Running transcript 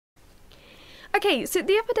Okay, so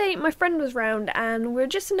the other day my friend was round and we were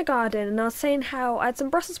just in the garden and I was saying how I had some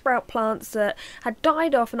Brussels sprout plants that had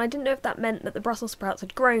died off, and I didn't know if that meant that the Brussels sprouts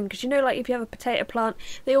had grown, because you know, like if you have a potato plant,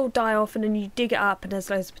 they all die off and then you dig it up and there's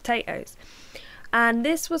loads of potatoes. And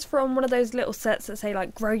this was from one of those little sets that say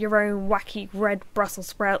like grow your own wacky red Brussels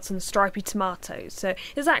sprouts and stripy tomatoes. So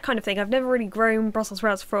it's that kind of thing. I've never really grown Brussels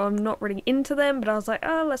sprouts before, I'm not really into them, but I was like,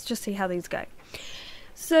 oh, let's just see how these go.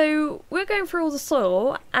 So we're going through all the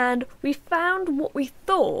soil and we found what we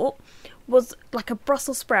thought was like a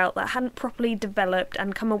Brussels sprout that hadn't properly developed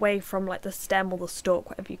and come away from like the stem or the stalk,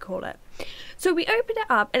 whatever you call it. So we opened it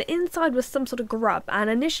up and inside was some sort of grub,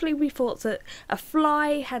 and initially we thought that a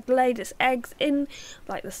fly had laid its eggs in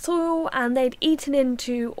like the soil and they'd eaten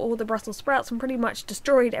into all the Brussels sprouts and pretty much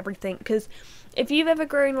destroyed everything, because if you've ever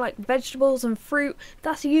grown like vegetables and fruit,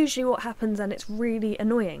 that's usually what happens and it's really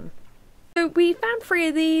annoying. So we found 3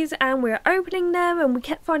 of these and we were opening them and we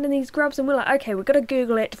kept finding these grubs and we're like, okay, we've got to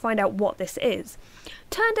Google it to find out what this is.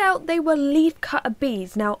 Turned out they were leafcutter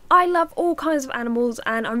bees. Now, I love all kinds of animals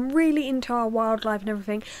and I'm really into our wildlife and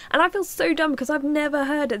everything, and I feel so dumb because I've never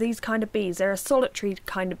heard of these kind of bees. They're a solitary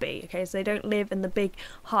kind of bee, okay, so they don't live in the big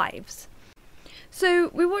hives. So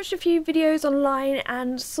we watched a few videos online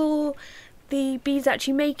and saw the bees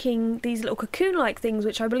actually making these little cocoon-like things,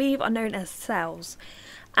 which I believe are known as cells.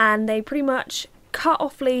 And they pretty much cut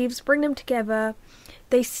off leaves, bring them together,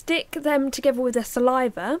 they stick them together with their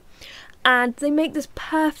saliva, and they make this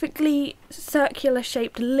perfectly circular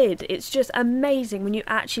shaped lid. It's just amazing when you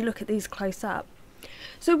actually look at these close up.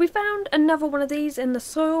 So we found another one of these in the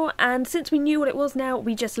soil, and since we knew what it was now,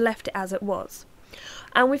 we just left it as it was.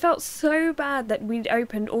 And we felt so bad that we'd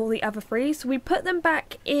opened all the other 3, so we put them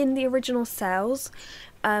back in the original cells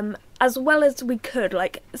as well as we could.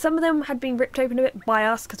 Like, some of them had been ripped open a bit by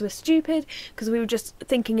us because we're stupid, because we were just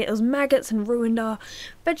thinking it was maggots and ruined our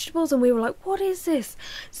vegetables, and we were like, what is this?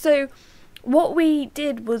 So what we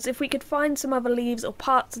did was, if we could find some other leaves or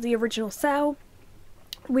parts of the original cell,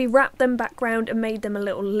 we wrapped them back round and made them a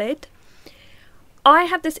little lid. I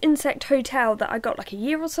have this insect hotel that I got like a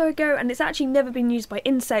year or so ago, and it's actually never been used by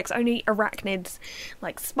insects, only arachnids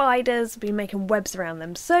like spiders have been making webs around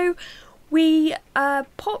them. So we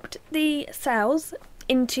popped the cells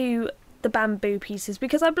into the bamboo pieces,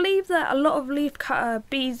 because I believe that a lot of leafcutter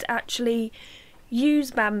bees actually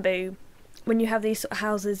use bamboo when you have these sort of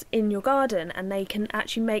houses in your garden, and they can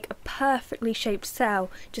actually make a perfectly shaped cell,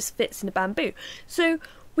 just fits in the bamboo. So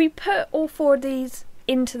we put all 4 of these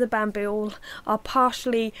into the bamboo, all our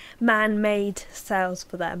partially man-made cells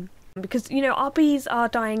for them, because you know, our bees are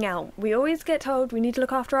dying out. We always get told we need to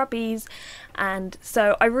look after our bees, and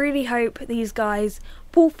so I really hope these guys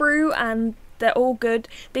pull through and they're all good.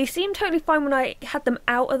 They seemed totally fine when I had them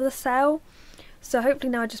out of the cell, so hopefully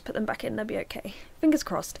now I just put them back in, they'll be okay. Fingers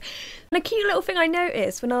crossed. And a cute little thing I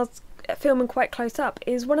noticed when I was filming quite close up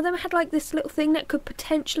is one of them had like this little thing that could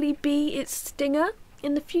potentially be its stinger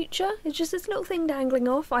in the future. It's just this little thing dangling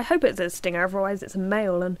off. I hope it's a stinger, otherwise it's a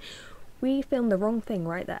male and we filmed the wrong thing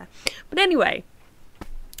right there. But anyway,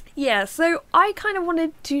 yeah, so I kind of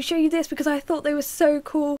wanted to show you this because I thought they were so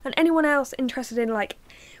cool, and anyone else interested in like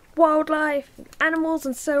wildlife, animals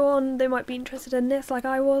and so on, they might be interested in this like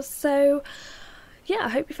I was. So yeah, I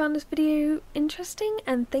hope you found this video interesting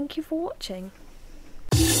and thank you for watching.